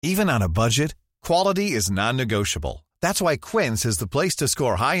Even on a budget, quality is non-negotiable. That's why Quince is the place to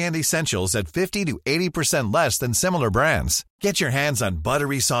score high-end essentials at 50 to 80% less than similar brands. Get your hands on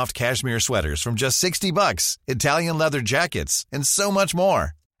buttery soft cashmere sweaters from just $60, Italian leather jackets, and so much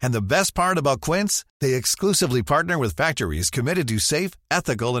more. And the best part about Quince, they exclusively partner with factories committed to safe,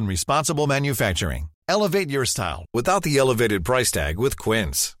 ethical, and responsible manufacturing. Elevate your style without the elevated price tag with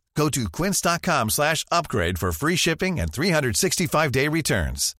Quince. Go to quince.com/upgrade for free shipping and 365-day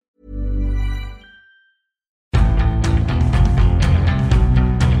returns.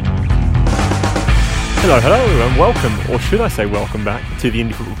 Hello, and welcome, or should I say welcome back, to the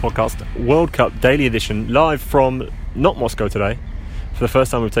Indie Football Podcast World Cup Daily Edition, live from not Moscow today. For the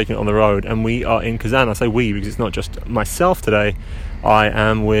first time we've taken it on the road, and we are in Kazan. I say we because it's not just myself today. I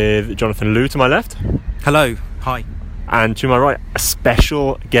am with Jonathan Liu to my left. Hello, hi. And to my right, a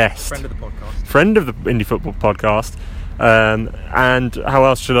special guest. Friend of the podcast. Friend of the Indie Football Podcast. And how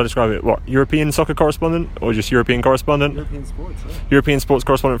else should I describe it? What, European soccer correspondent or just European correspondent? European sports, yeah. European sports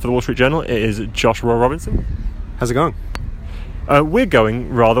correspondent for the Wall Street Journal. It is Joshua Robinson. How's it going? We're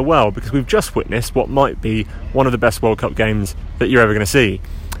going rather well because we've just witnessed what might be one of the best World Cup games that you're ever going to see.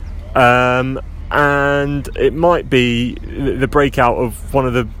 And it might be the breakout of one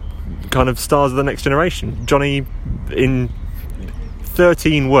of the kind of stars of the next generation. Johnny, in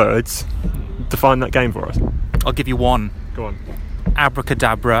 13 words, define that game for us. I'll give you one. Go on.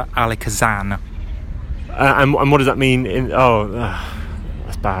 Abracadabra Alakazam. And what does that mean?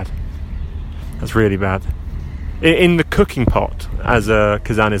 That's bad. That's really bad. In the cooking pot, as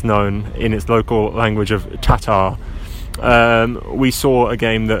Kazan is known in its local language of Tatar, we saw a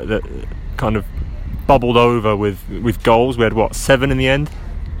game that kind of bubbled over with goals. We had 7 in the end?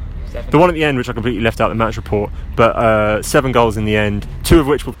 7. The one at the end, which I completely left out the match report, but 7 goals in the end, 2 of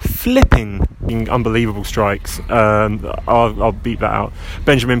which were flipping unbelievable strikes. I'll beat that out.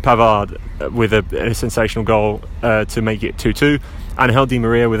 Benjamin Pavard with a sensational goal to make it 2-2, and Angel Di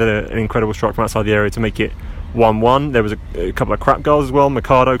Maria with an incredible strike from outside the area to make it 1-1. There was a couple of crap goals as well.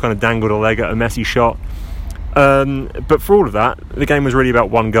 Mercado kind of dangled a leg at a Messi shot. But for all of that, the game was really about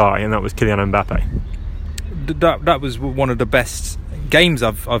one guy, and that was Kylian Mbappe. That was one of the best games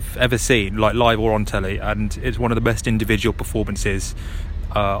I've ever seen, like live or on telly, and it's one of the best individual performances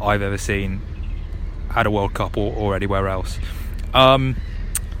I've ever seen at a World Cup or anywhere else.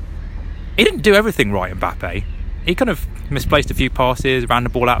 He didn't do everything right, Mbappe. He kind of misplaced a few passes, ran the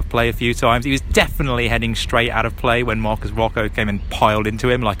ball out of play a few times. He was definitely heading straight out of play when Marcus Rocco came and piled into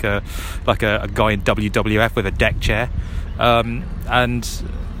him like a guy in WWF with a deck chair.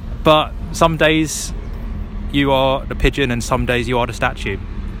 But some days you are the pigeon and some days you are the statue.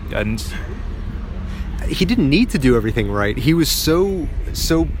 And he didn't need to do everything right. He was so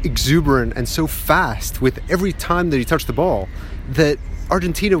exuberant and so fast with every time that he touched the ball that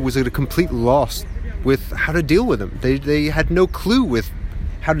Argentina was at a complete loss with how to deal with him. They had no clue with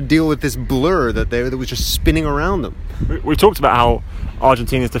how to deal with this blur that was just spinning around them. We talked about how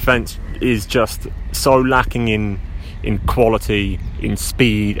Argentina's defence is just so lacking in quality, in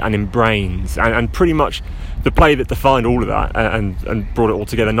speed and in brains, and pretty much the play that defined all of that and brought it all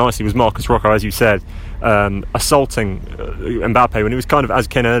together nicely was Marcus Rocco, as you said, assaulting Mbappe when he was kind of, as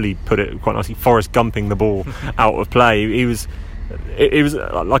Ken Early put it quite nicely, Forrest Gumping the ball out of play. It was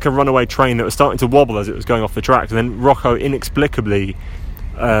like a runaway train that was starting to wobble as it was going off the track, and then Rocco inexplicably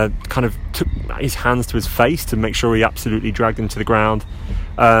kind of took his hands to his face to make sure he absolutely dragged him to the ground,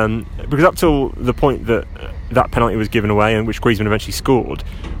 because up till the point that penalty was given away and which Griezmann eventually scored,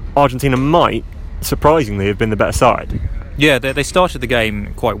 Argentina might surprisingly have been the better side. Yeah, they started the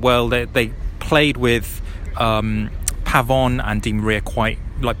game quite well. They played with Pavon and Di Maria quite,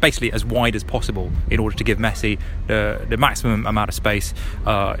 like, basically as wide as possible in order to give Messi the maximum amount of space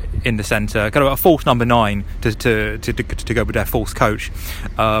in the centre, kind of a false number 9 to go with their false coach,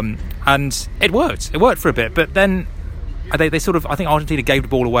 and it worked for a bit, but then they sort of, I think Argentina gave the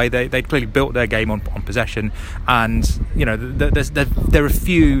ball away. They clearly built their game on possession, and you know there are a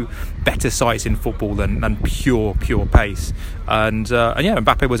few better sides in football than pure pace, and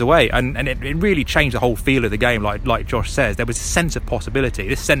Mbappe was away, and it really changed the whole feel of the game. Like Josh says, there was a sense of possibility,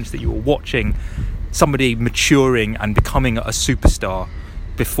 this sense that you were watching somebody maturing and becoming a superstar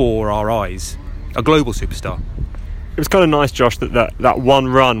before our eyes, a global superstar. It was kind of nice, Josh, that one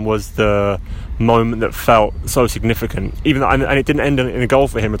run was the moment that felt so significant, even though, and it didn't end in a goal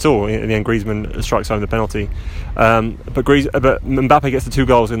for him at all. In the end, Griezmann strikes home the penalty, but Mbappe gets the 2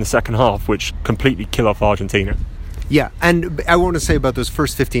 goals in the second half, which completely kill off Argentina. Yeah, and I want to say about those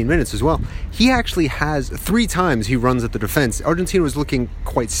first 15 minutes as well. He actually has 3 times he runs at the defense. Argentina was looking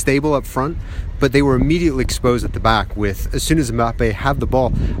quite stable up front, but they were immediately exposed at the back with, as soon as Mbappe had the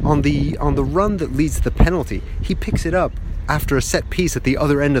ball, on the run that leads to the penalty, he picks it up after a set piece at the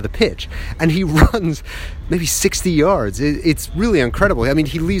other end of the pitch, and he runs maybe 60 yards. It's really incredible. I mean,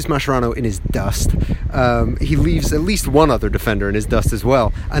 he leaves Mascherano in his dust. He leaves at least one other defender in his dust as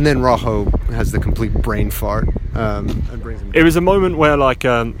well, and then Rojo has the complete brain fart and brings him. It was a moment where, like,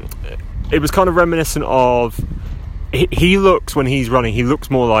 it was kind of reminiscent of. He looks, when he's running, he looks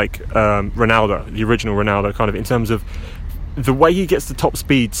more like Ronaldo, the original Ronaldo, kind of, in terms of the way he gets to top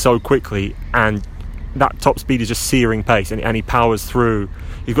speed so quickly, and that top speed is just searing pace, and he powers through.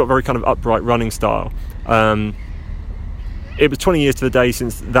 He's got a very kind of upright running style. It was 20 years to the day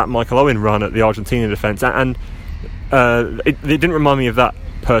since that Michael Owen run at the Argentina defence, and it didn't remind me of that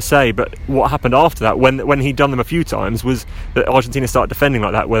per se, but what happened after that, when he'd done them a few times, was that Argentina started defending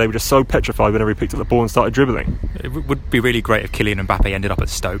like that, where they were just so petrified whenever he picked up the ball and started dribbling. It would be really great if Kylian Mbappe ended up at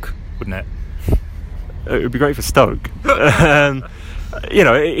Stoke, wouldn't it? It would be great for Stoke.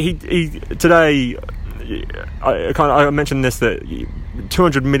 He today. I mentioned this, that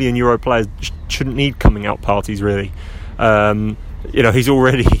 €200 million players shouldn't need coming out parties, really. He's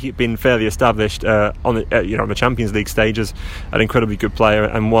already been fairly established on the Champions League stages, an incredibly good player,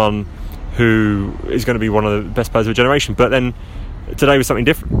 and one who is going to be one of the best players of a generation. But then today was something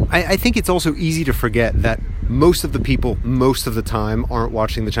different. I think it's also easy to forget that most of the people, most of the time, aren't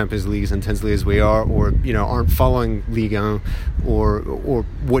watching the Champions League as intensely as we are, or aren't following Ligue 1 or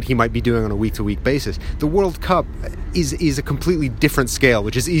what he might be doing on a week-to-week basis. The World Cup is a completely different scale,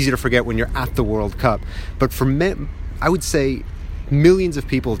 which is easy to forget when you're at the World Cup. But for me, I would say millions of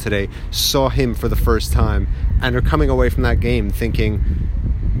people today saw him for the first time and are coming away from that game thinking,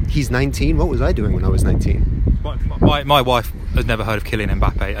 he's 19? What was I doing when I was 19? My wife has never heard of Kylian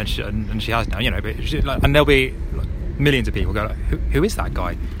Mbappe, and she has now. And there'll be millions of people go, who is that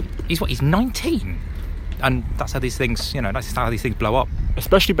guy? He's 19, and that's how these things, that's how these things blow up.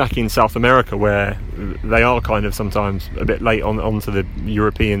 Especially back in South America, where they are kind of sometimes a bit late onto the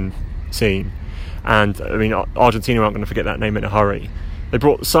European scene. And I mean, Argentina aren't going to forget that name in a hurry. They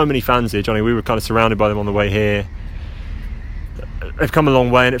brought so many fans here, Johnny. We were kind of surrounded by them on the way here. They've come a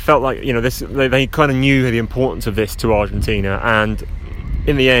long way, and it felt like they kind of knew the importance of this to Argentina. And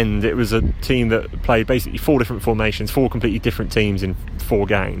in the end, it was a team that played basically 4 different formations, 4 completely different teams in 4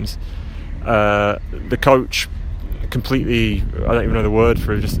 games. The coach completely, I don't even know the word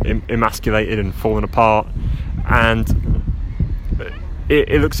for it, just emasculated and fallen apart. And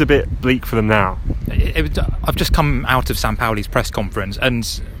it looks a bit bleak for them now. I've just come out of Sampaoli's press conference, and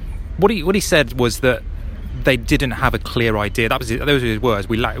what he said was that they didn't have a clear idea. Those were his words.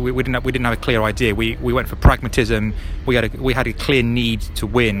 We didn't have a clear idea. We went for pragmatism. We had a clear need to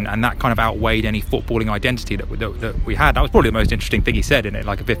win, and that kind of outweighed any footballing identity that we had. That was probably the most interesting thing he said in it,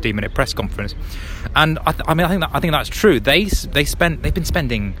 like a 15-minute press conference. And I think that's true. They've been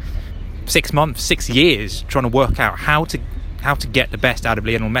spending 6 months, 6 years trying to work out how to get the best out of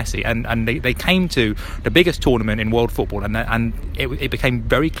Lionel Messi, and they came to the biggest tournament in world football, and it became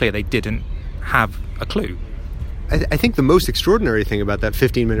very clear they didn't have a clue. I think the most extraordinary thing about that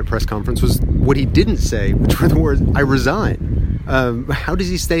 15-minute press conference was what he didn't say, which were the words, "I resign." How does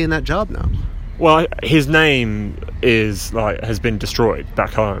he stay in that job now? Well, his name has been destroyed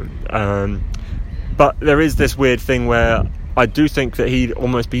back home. But there is this weird thing where I do think that he'd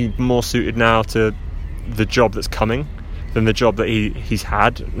almost be more suited now to the job that's coming than the job that he's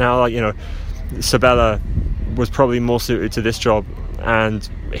had now. Sabella was probably more suited to this job, and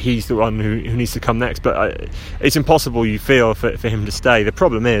he's the one who needs to come next. But it's impossible, you feel, for him to stay. The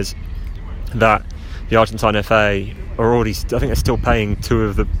problem is that the Argentine FA are already, I think they're still paying 2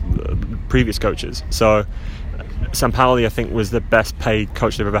 of the previous coaches. So Sampaoli, I think, was the best paid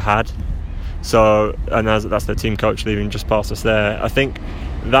coach they've ever had. So, and that's their team coach leaving just past us there. I think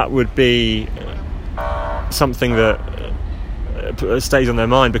that would be something that stays on their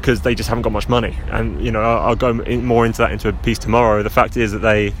mind, because they just haven't got much money. And I'll go more into that into a piece tomorrow. The fact is that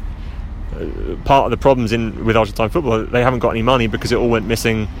they part of the problems with Argentine football, they haven't got any money because it all went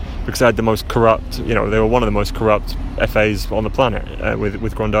missing, because they had the most corrupt, they were one of the most corrupt FAs on the planet,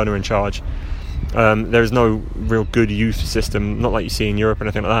 with Grondona in charge. There is no real good youth system, not like you see in Europe or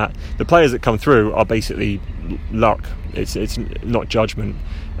anything like that. The players that come through are basically luck. It's not judgment.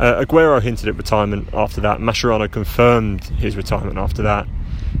 Aguero hinted at retirement after that. Mascherano confirmed his retirement after that.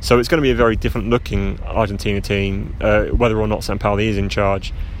 So it's going to be a very different looking Argentina team, whether or not Sampaoli is in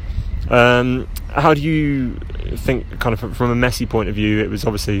charge. How do you think, kind of from a Messi point of view, it was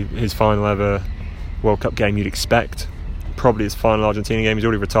obviously his final ever World Cup game you'd expect. Probably his final Argentina game. He's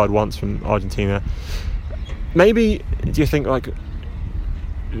already retired once from Argentina. Maybe, do you think like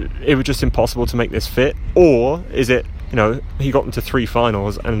it was just impossible to make this fit, or is it, he got into 3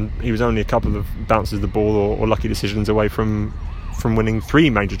 finals and he was only a couple of bounces of the ball or lucky decisions away from winning 3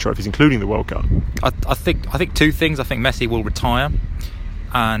 major trophies, including the World Cup? I think 2 things. I think Messi will retire,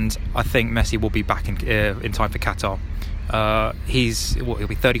 and I think Messi will be back in time for Qatar. He'll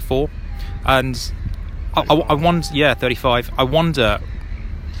be 34, and I wonder, 35. I wonder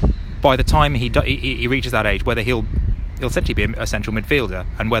by the time he reaches that age whether he'll essentially be a central midfielder,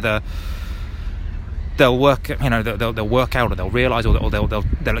 and whether they'll work out, or they'll realise, or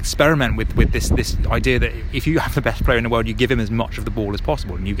they'll experiment with this idea that if you have the best player in the world, you give him as much of the ball as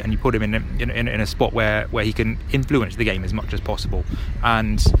possible, and you put him in a spot where he can influence the game as much as possible.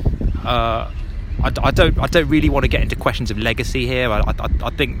 And I don't really want to get into questions of legacy here.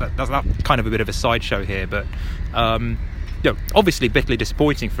 I think that's kind of a bit of a sideshow here, but obviously bitterly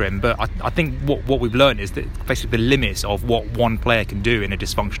disappointing for him. But I think what we've learned is that basically the limits of what one player can do in a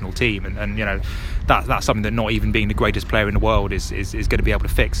dysfunctional team, and that's something that not even being the greatest player in the world is going to be able to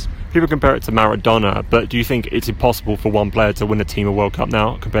fix. People compare it to Maradona, but do you think it's impossible for one player to win a team a World Cup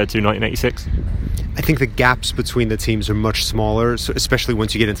now compared to 1986? I think the gaps between the teams are much smaller, so especially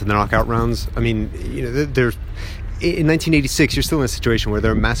once you get into the knockout rounds. I mean, there's in 1986, you're still in a situation where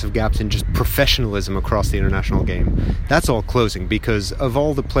there are massive gaps in just professionalism across the international game. That's all closing, because of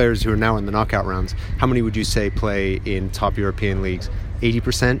all the players who are now in the knockout rounds, how many would you say play in top European leagues?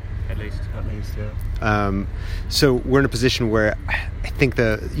 80%? At least, yeah. So we're in a position where I think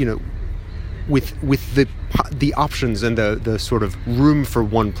with the options and the sort of room for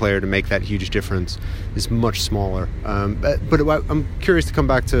one player to make that huge difference is much smaller. But I'm curious to come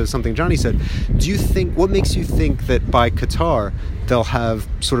back to something Johnny said. Do you think, what makes you think that by Qatar they'll have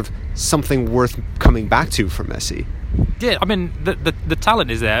sort of something worth coming back to for Messi? Yeah, I mean the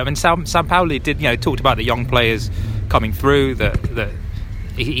talent is there. I mean, Sampaoli did talked about the young players coming through. That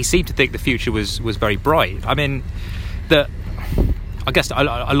he seemed to think the future was very bright. I mean, I guess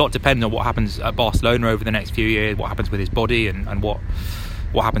a lot depends on what happens at Barcelona over the next few years, what happens with his body, and what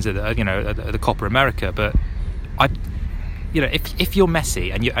happens at the Copa America. But if you're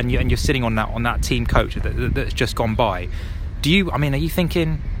Messi and you're sitting on that team coach that's just gone by, are you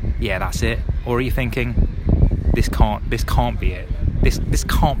thinking, yeah, that's it, or are you thinking this can't be it? This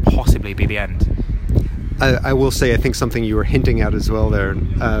can't possibly be the end? I will say, I think something you were hinting at as well there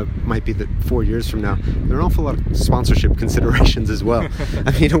might be that 4 years from now, there are an awful lot of sponsorship considerations as well.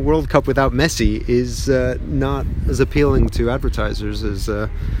 I mean, a World Cup without Messi is not as appealing to advertisers as,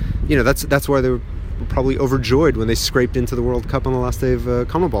 that's why they were probably overjoyed when they scraped into the World Cup on the last day of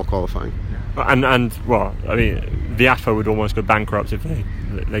CONMEBOL qualifying. And well, I mean, the AFA would almost go bankrupt if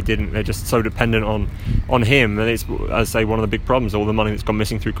they didn't. They're just so dependent on him, and it's, as I say, one of the big problems. All the money that's gone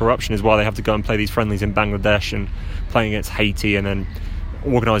missing through corruption is why they have to go and play these friendlies in Bangladesh and playing against Haiti, and then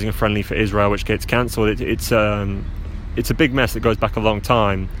organising a friendly for Israel, which gets cancelled. It's a big mess that goes back a long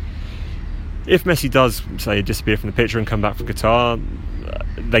time. If Messi does, say, disappear from the picture and come back for Qatar,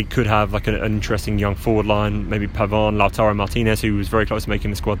 they could have like an interesting young forward line, maybe Pavon, Lautaro Martinez, who was very close to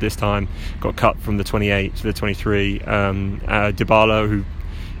making the squad this time, got cut from the 28 to the 23. Dybala, who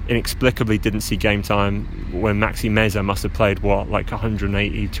inexplicably didn't see game time when Maxi Meza must have played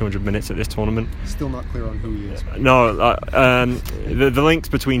 180, 200 minutes at this tournament. Still not clear on who he is. No, the links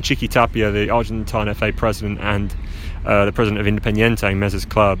between Chiqui Tapia, the Argentine FA president, and the president of Independiente, Meza's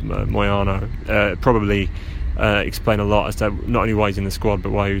club, Moyano, probably explain a lot as to not only why he's in the squad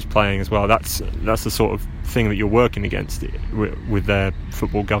but why he was playing as well. That's the sort of thing that you're working against with their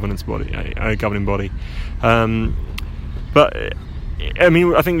football governance body, governing body. But I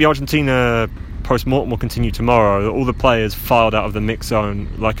mean, I think the Argentina post-mortem will continue tomorrow. All the players filed out of the mix zone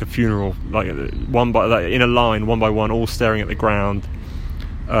like a funeral, in a line, one by one, all staring at the ground.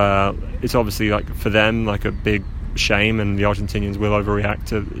 It's obviously for them a big shame, and the Argentinians will overreact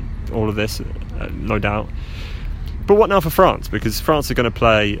to all of this, no doubt. But what now for France? Because France are going to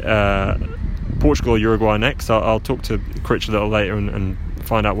play Portugal or Uruguay next. I'll talk to Critch a little later and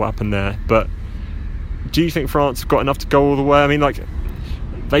find out what happened there. But do you think France have got enough to go all the way? I mean,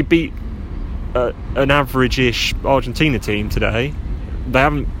 they beat an average-ish Argentina team today. They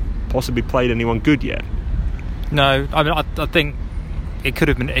haven't possibly played anyone good yet. No, I mean, I think it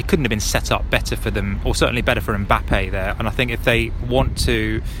couldn't have been set up better for them, or certainly better for Mbappe there. And I think if they want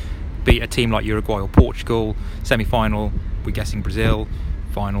to beat a team like Uruguay or Portugal, semi-final, we're guessing Brazil,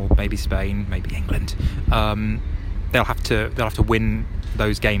 final maybe Spain, maybe England, they'll have to win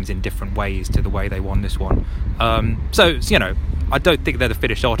those games in different ways to the way they won this one. So I don't think they're the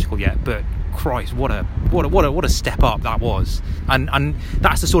finished article yet, but Christ, what a step up that was, and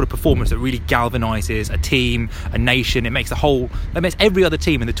that's the sort of performance that really galvanises a team, a nation. It makes every other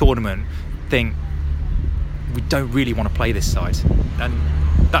team in the tournament think we don't really want to play this side, and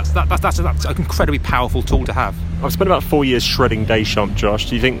that's an incredibly powerful tool to have. I've spent about 4 years shredding Deschamps, Josh.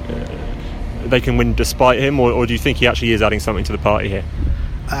 Do you think they can win despite him, or do you think he actually is adding something to the party here?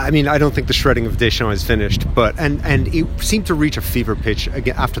 I mean, I don't think the shredding of Deschamps is finished, but and it seemed to reach a fever pitch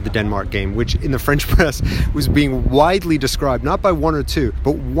again after the Denmark game, which in the French press was being widely described, not by one or two,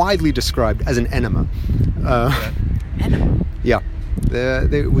 but widely described as an enema. Enema? Yeah.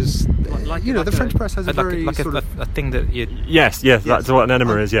 It was, the French press has a very a thing that you... Yes, that's what an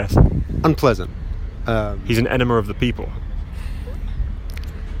enema is, yes. Unpleasant. He's an enema of the people.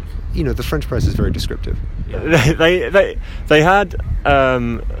 The French press is very descriptive. Yeah. They've had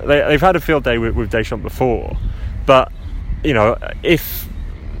a field day with Deschamps before, but I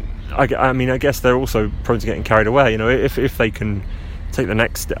guess they're also prone to getting carried away. If they can take the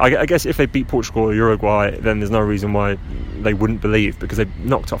next, I guess if they beat Portugal or Uruguay, then there's no reason why they wouldn't believe, because they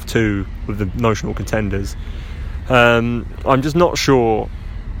knocked off two of the notional contenders. I'm just not sure.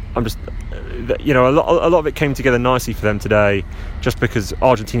 A lot of it came together nicely for them today, just because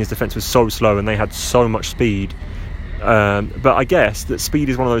Argentina's defence was so slow and they had so much speed. But I guess that speed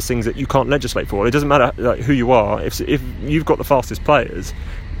is one of those things that you can't legislate for. It doesn't matter who you are. If you've got the fastest players,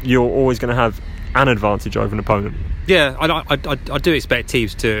 you're always going to have an advantage over an opponent. Yeah, I do expect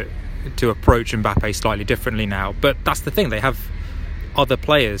teams to approach Mbappe slightly differently now, but that's the thing. They have other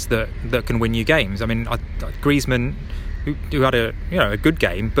players that can win you games. I mean, Griezmann, who had a good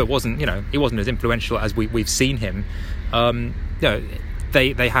game, but wasn't he wasn't as influential as we've seen him.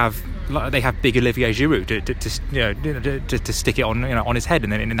 They have big Olivier Giroud to stick it on his head,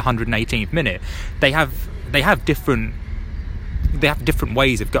 and then in the 118th minute, they have different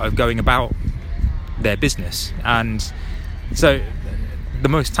ways of going about their business, and so the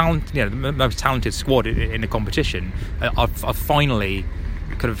most talented squad in the competition are finally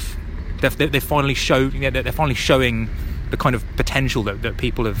kind of they're finally showing the kind of potential that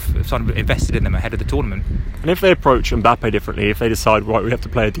people have sort of invested in them ahead of the tournament. And if they approach Mbappe differently, if they decide, right, we have to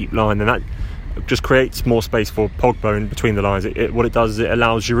play a deep line, then that just creates more space for Pogba in between the lines. What it does is it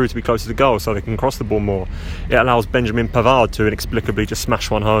allows Giroud to be closer to the goal so they can cross the ball more. It allows Benjamin Pavard to inexplicably just smash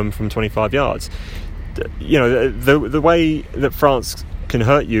one home from 25 yards. The way that France can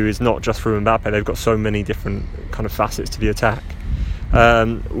hurt you is not just through Mbappe. They've got so many different kind of facets to the attack.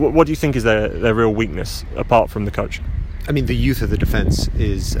 What do you think is their real weakness, apart from the coach? I mean, the youth of the defence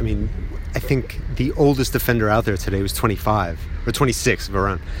is... I think the oldest defender out there today was 25, or 26,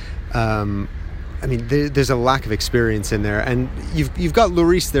 Varane. There's a lack of experience in there, and you've got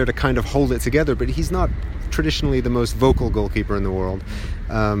Lloris there to kind of hold it together, but he's not traditionally the most vocal goalkeeper in the world.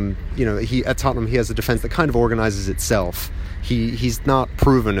 At Tottenham he has a defence that kind of organises itself. He's not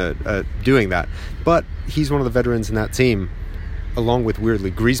proven at doing that, but he's one of the veterans in that team, along with,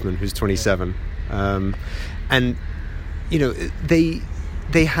 weirdly, Griezmann, who's 27.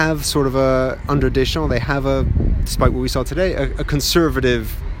 They have sort of under Deschamps, they have despite what we saw today, a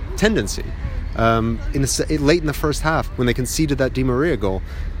conservative tendency. Late in the first half, when they conceded that Di Maria goal,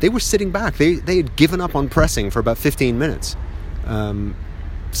 they were sitting back. They had given up on pressing for about 15 minutes.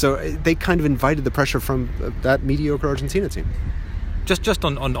 So they kind of invited the pressure from that mediocre Argentina team. Just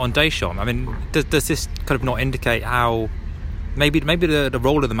on Deschamps, I mean, does this kind of not indicate how maybe the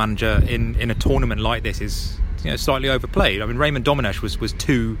role of the manager in a tournament like this is slightly overplayed? I mean, Raymond Domenech was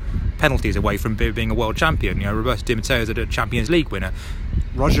 2 penalties away from being a world champion. Roberto Di Matteo is a Champions League winner.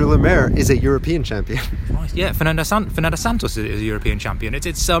 Roger Lemaire is a European champion. Right, yeah, Fernando Santos is a European champion.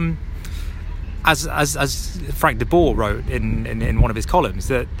 It's as Frank de Boer wrote in one of his columns,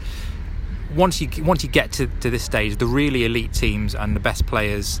 that once you get to this stage, the really elite teams and the best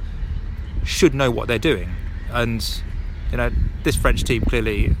players should know what they're doing, and this French team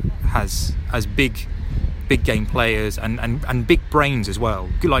clearly has big game players and big brains as well,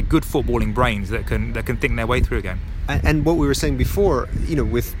 good footballing brains that can think their way through a game. And what we were saying before,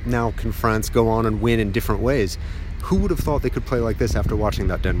 with now can France go on and win in different ways? Who would have thought they could play like this after watching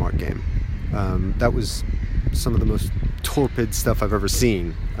that Denmark game? That was some of the most torpid stuff I've ever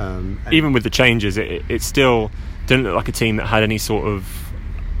seen. Even with the changes, it still didn't look like a team that had any sort of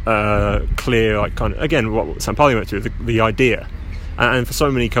clear, kind of, again, what Sampaoli went through, the idea. And for so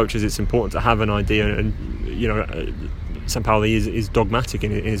many coaches, it's important to have an idea. And Sampaoli is dogmatic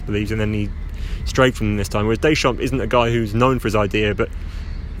in his beliefs, and then he strayed from them this time. Whereas Deschamps isn't a guy who's known for his idea, but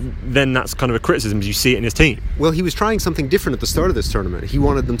then that's kind of a criticism as you see it in his team. Well, he was trying something different at the start of this tournament. He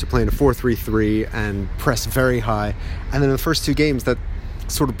wanted them to play in a 4-3-3 and press very high. And then in the first 2 games, that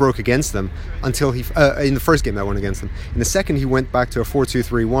sort of broke against them until he in the first game that went against them. In the second, he went back to a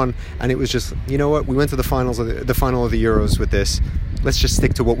 4-2-3-1, and it was just, you know what, we went to the finals of the final of the Euros with this. Let's just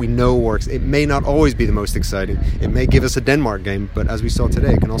stick to what we know works. It may not always be the most exciting. It may give us a Denmark game, but as we saw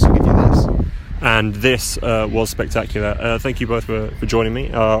today, it can also give you this. And this was spectacular. Thank you both for joining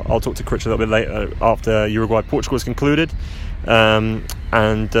me. I'll talk to Critch a little bit later after Uruguay-Portugal is concluded. And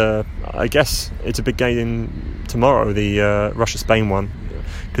I guess it's a big game tomorrow, the Russia-Spain one.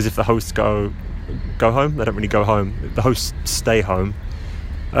 Because if the hosts go home, they don't really go home. If the hosts stay home,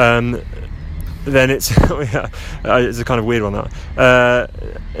 then it's it's a kind of weird one, that.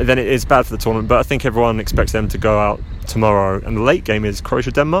 Then it is bad for the tournament. But I think everyone expects them to go out tomorrow. And the late game is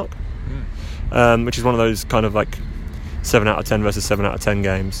Croatia-Denmark. Which is one of those kind of like 7 out of 10 versus 7 out of 10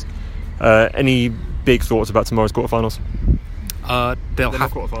 games. Any big thoughts about tomorrow's quarterfinals? They'll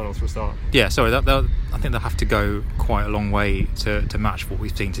have quarterfinals for a start. Yeah, sorry. I think they'll have to go quite a long way to match what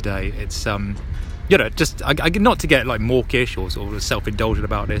we've seen today. It's just not to get like mawkish or sort of self-indulgent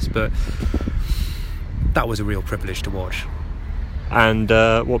about this, but that was a real privilege to watch. And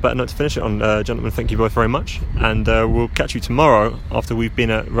what better note to finish it on, gentlemen? Thank you both very much, and we'll catch you tomorrow after we've been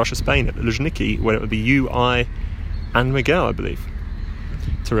at Russia-Spain at Luzhniki, where it will be you, I, and Miguel, I believe.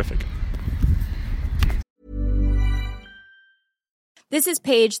 Terrific. This is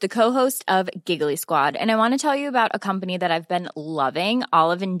Paige, the co-host of Giggly Squad, and I want to tell you about a company that I've been loving,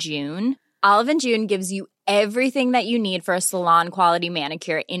 Olive & June. Olive & June gives you everything that you need for a salon-quality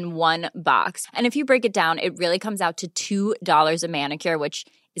manicure in one box. And if you break it down, it really comes out to $2 a manicure, which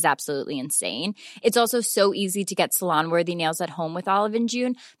is absolutely insane. It's also so easy to get salon-worthy nails at home with Olive &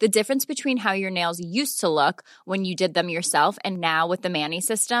 June. The difference between how your nails used to look when you did them yourself and now with the Mani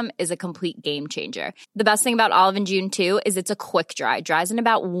system is a complete game changer. The best thing about Olive & June, too, is it's a quick dry. Dries in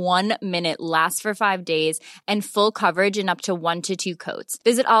about 1 minute, lasts for 5 days, and full coverage in up to 1 to 2 coats.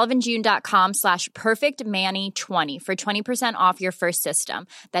 Visit oliveandjune.com/perfectmani20 for 20% off your first system.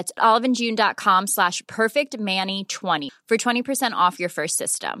 That's oliveandjune.com/perfectmani20 for 20% off your first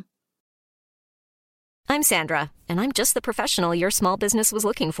system. I'm Sandra, and I'm just the professional your small business was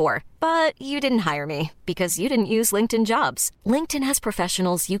looking for. But you didn't hire me because you didn't use LinkedIn Jobs. LinkedIn has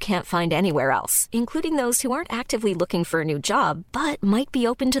professionals you can't find anywhere else, including those who aren't actively looking for a new job, but might be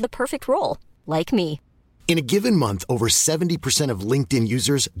open to the perfect role, like me. In a given month, over 70% of LinkedIn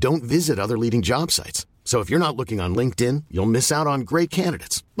users don't visit other leading job sites. So if you're not looking on LinkedIn, you'll miss out on great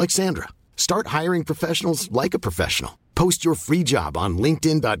candidates like Sandra. Start hiring professionals like a professional. Post your free job on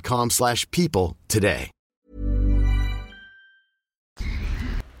linkedin.com/people today.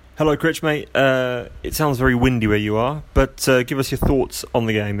 Hello, Critch, mate. It sounds very windy where you are, but give us your thoughts on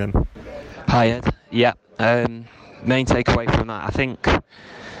the game then. Hi, Ed. Yeah, main takeaway from that, I think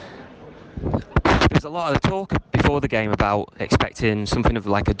there's a lot of talk before the game about expecting something of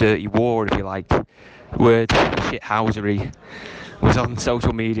like a dirty war, if you like. Word shithousery was on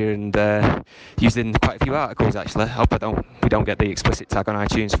social media and used in quite a few articles, actually. I hope we don't get the explicit tag on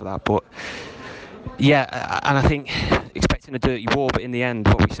iTunes for that, but yeah, and I think expecting a dirty war, but in the end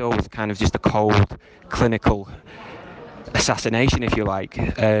what we saw was kind of just a cold, clinical assassination, if you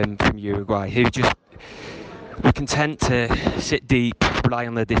like, from Uruguay, who just were content to sit deep, rely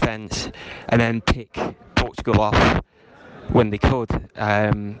on the defence, and then pick Portugal off when they could.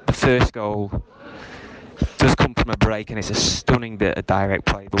 The first goal does come from a break, and it's a stunning bit of direct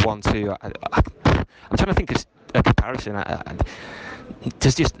play. The 1-2, I'm trying to think of a comparison. I've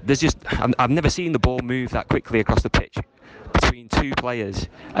never seen the ball move that quickly across the pitch between two players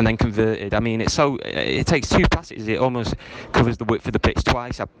and then converted. I mean, it takes two passes. It almost covers the width of the pitch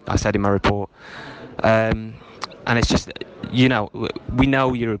twice, I said in my report. And it's just, we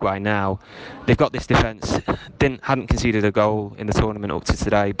know Uruguay now. They've got this defence. Hadn't conceded a goal in the tournament up to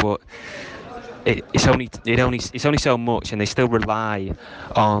today, but it's only so much, and they still rely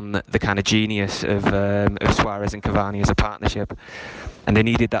on the kind of genius of Suarez and Cavani as a partnership, and they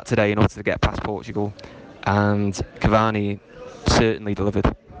needed that today in order to get past Portugal, and Cavani certainly delivered.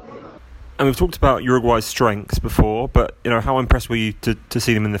 And we've talked about Uruguay's strengths before, but how impressed were you to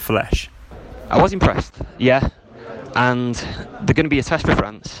see them in the flesh? I was impressed, yeah, and they're going to be a test for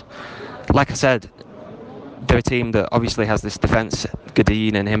France. Like I said, they're a team that obviously has this defence,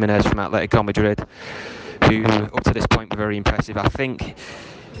 Godin and Jimenez from Atletico Madrid, who up to this point were very impressive. I think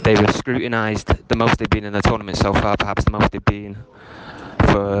they were scrutinised the most they've been in the tournament so far, perhaps the most they've been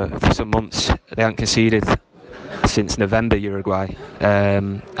for some months. They haven't conceded since November, Uruguay,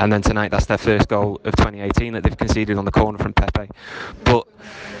 and then tonight that's their first goal of 2018 that they've conceded on the corner from Pepe. But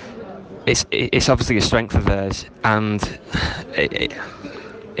it's obviously a strength of theirs, and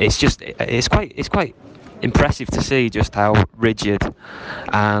it's quite impressive to see just how rigid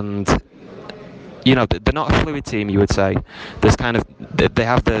and, you know, they're not a fluid team, you would say. There's kind of, they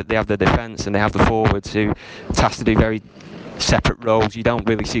have the defence and they have the forwards who tasked to do very separate roles. You don't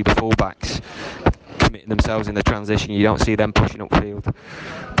really see the fullbacks committing themselves in the transition. You don't see them pushing upfield.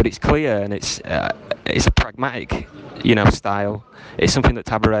 But it's clear, and it's a pragmatic, you know, style. It's something that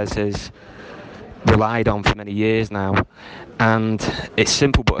Tavares has relied on for many years now, and it's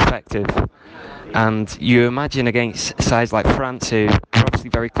simple but effective. And you imagine against sides like France, who are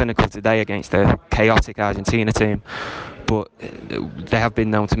obviously very clinical today against a chaotic Argentina team, but they have been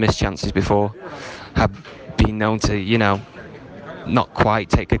known to miss chances before, have been known to, you know, not quite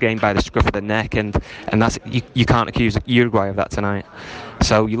take a game by the scruff of the neck, and that's you can't accuse Uruguay of that tonight.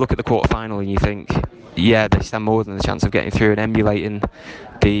 So you look at the quarter-final and you think, yeah, they stand more than a chance of getting through and emulating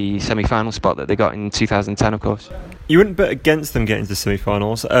the semi-final spot that they got in 2010, of course. You wouldn't bet against them getting to the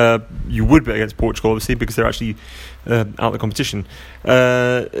semi-finals. You would bet against Portugal, obviously, because they're actually out of the competition.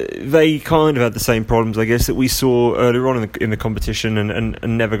 They kind of had the same problems, I guess, that we saw earlier on in the competition,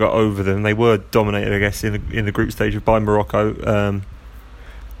 and never got over them. They were dominated, I guess, in the group stage by Morocco,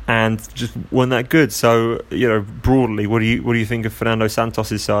 and just weren't that good. So, you know, broadly, what do you think of Fernando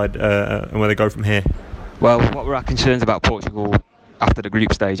Santos' side and where they go from here? Well, what were our concerns about Portugal after the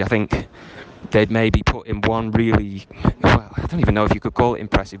group stage? I think they'd maybe put in one really, well, I don't even know if you could call it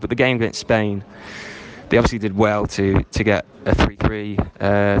impressive, but the game against Spain, they obviously did well to get a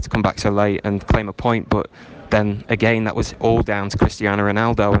 3-3, to come back so late and claim a point, but then again that was all down to Cristiano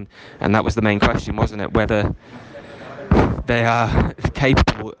Ronaldo, and that was the main question, wasn't it, whether they are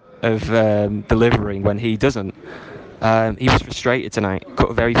capable of delivering when he doesn't. He was frustrated tonight, cut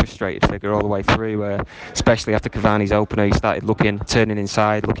a very frustrated figure all the way through, especially after Cavani's opener. He started turning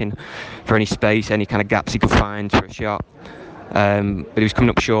inside, looking for any space, any kind of gaps he could find for a shot, but he was coming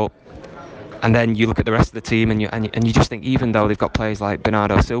up short. And then you look at the rest of the team and you just think, even though they've got players like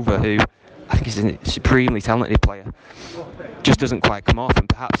Bernardo Silva, who I think is a supremely talented player, just doesn't quite come off. And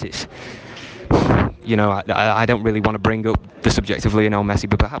perhaps it's, you know, I don't really want to bring up the subject of Lionel Messi,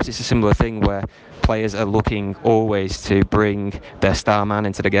 but perhaps it's a similar thing where players are looking always to bring their star man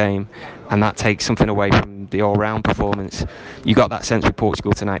into the game, and that takes something away from the all-round performance. You got that sense with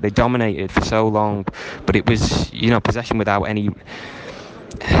Portugal tonight. They dominated for so long, but it was, you know, possession without any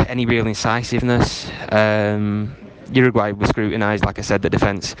real incisiveness. Uruguay was scrutinised, like I said, the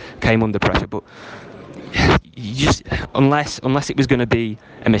defence came under pressure, but you just, unless it was going to be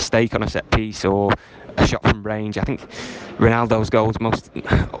a mistake on a set piece or a shot from range, I think Ronaldo's goals, most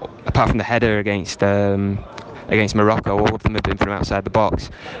apart from the header against Morocco, all of them have been from outside the box,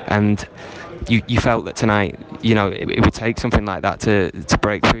 and you felt that tonight, you know, it would take something like that to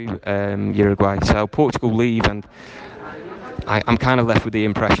break through Uruguay. So Portugal leave, and I'm kind of left with the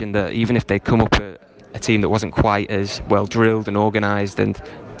impression that even if they come up a team that wasn't quite as well drilled and organised and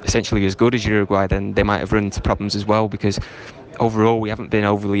essentially as good as Uruguay, then they might have run into problems as well, because overall we haven't been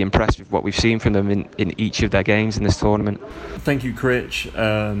overly impressed with what we've seen from them in each of their games in this tournament. Thank you, Critch.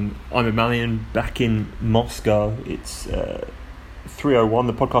 I'm Emelian, back in Moscow. It's 3:01.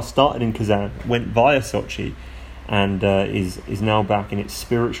 The podcast started in Kazan, went via Sochi, and is now back in its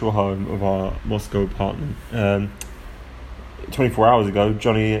spiritual home of our Moscow apartment. 24 hours ago,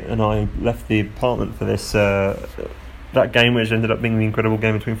 Johnny and I left the apartment for this that game, which ended up being the incredible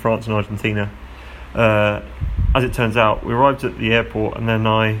game between France and Argentina. As it turns out, we arrived at the airport, and then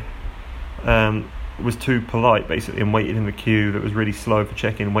I was too polite, basically, and waited in the queue. That was really slow for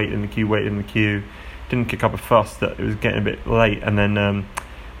check-in. Waited in the queue. Didn't kick up a fuss that it was getting a bit late, and then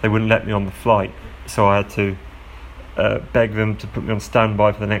they wouldn't let me on the flight, so I had to beg them to put me on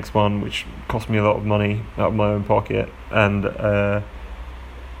standby for the next one, which cost me a lot of money out of my own pocket, and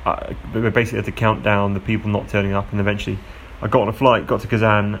they basically had to count down the people not turning up, and eventually I got on a flight, got to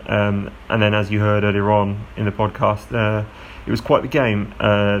Kazan, and then, as you heard earlier on in the podcast, it was quite the game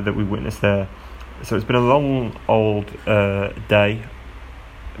that we witnessed there. So it's been a long old day.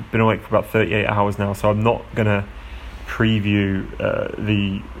 I've been awake for about 38 hours now, so I'm not going to preview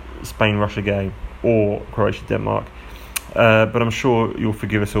the Spain-Russia game or Croatia-Denmark, but I'm sure you'll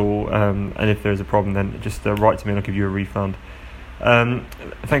forgive us all, and if there is a problem, then just write to me and I'll give you a refund.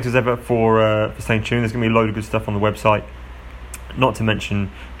 Thanks as ever for staying tuned. There's going to be a load of good stuff on the website, not to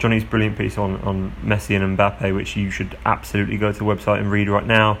mention Johnny's brilliant piece on Messi and Mbappe, which you should absolutely go to the website and read right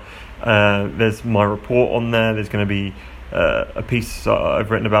now. There's my report on there. There's going to be a piece I've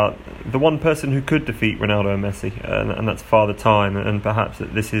written about the one person who could defeat Ronaldo and Messi, and that's Father Time, and perhaps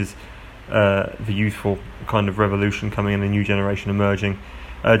that this is the youthful kind of revolution coming in, a new generation emerging.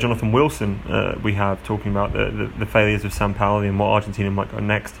 Jonathan Wilson we have talking about the failures of Sampaoli and what Argentina might go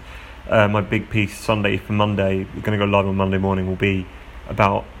next. my big piece Sunday for Monday, we're going to go live on Monday morning, will be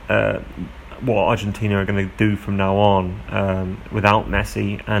about what Argentina are going to do from now on without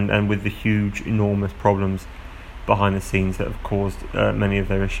Messi and with the huge, enormous problems behind the scenes that have caused many of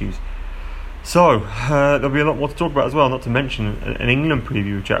their issues. So there'll be a lot more to talk about as well, not to mention an England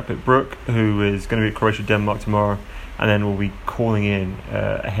preview with Jack Pitt-Brooke, who is going to be at Croatia-Denmark tomorrow, and then we'll be calling in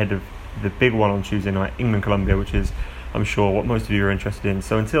ahead of the big one on Tuesday night, England-Colombia, which is, I'm sure, what most of you are interested in.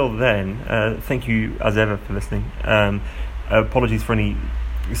 So until then, thank you as ever for listening. Apologies for any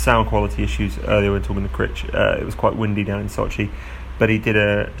sound quality issues earlier when talking to Critch. It was quite windy down in Sochi, but he did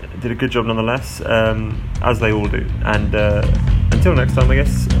a good job nonetheless, as they all do. And until next time, I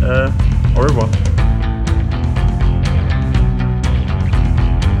guess, au revoir.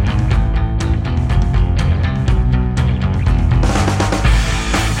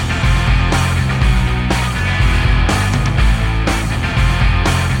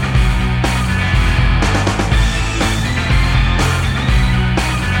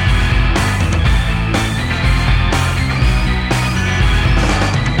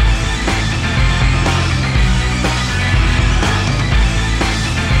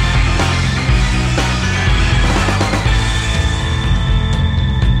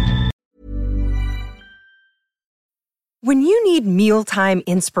 When you need mealtime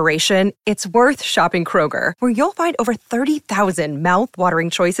inspiration, it's worth shopping Kroger, where you'll find over 30,000 mouth-watering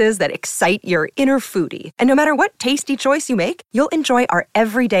choices that excite your inner foodie. And no matter what tasty choice you make, you'll enjoy our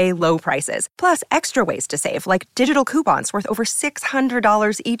everyday low prices, plus extra ways to save, like digital coupons worth over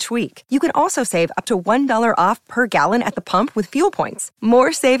 $600 each week. You can also save up to $1 off per gallon at the pump with fuel points.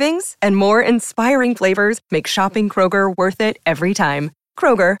 More savings and more inspiring flavors make shopping Kroger worth it every time.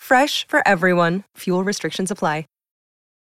 Kroger, fresh for everyone. Fuel restrictions apply.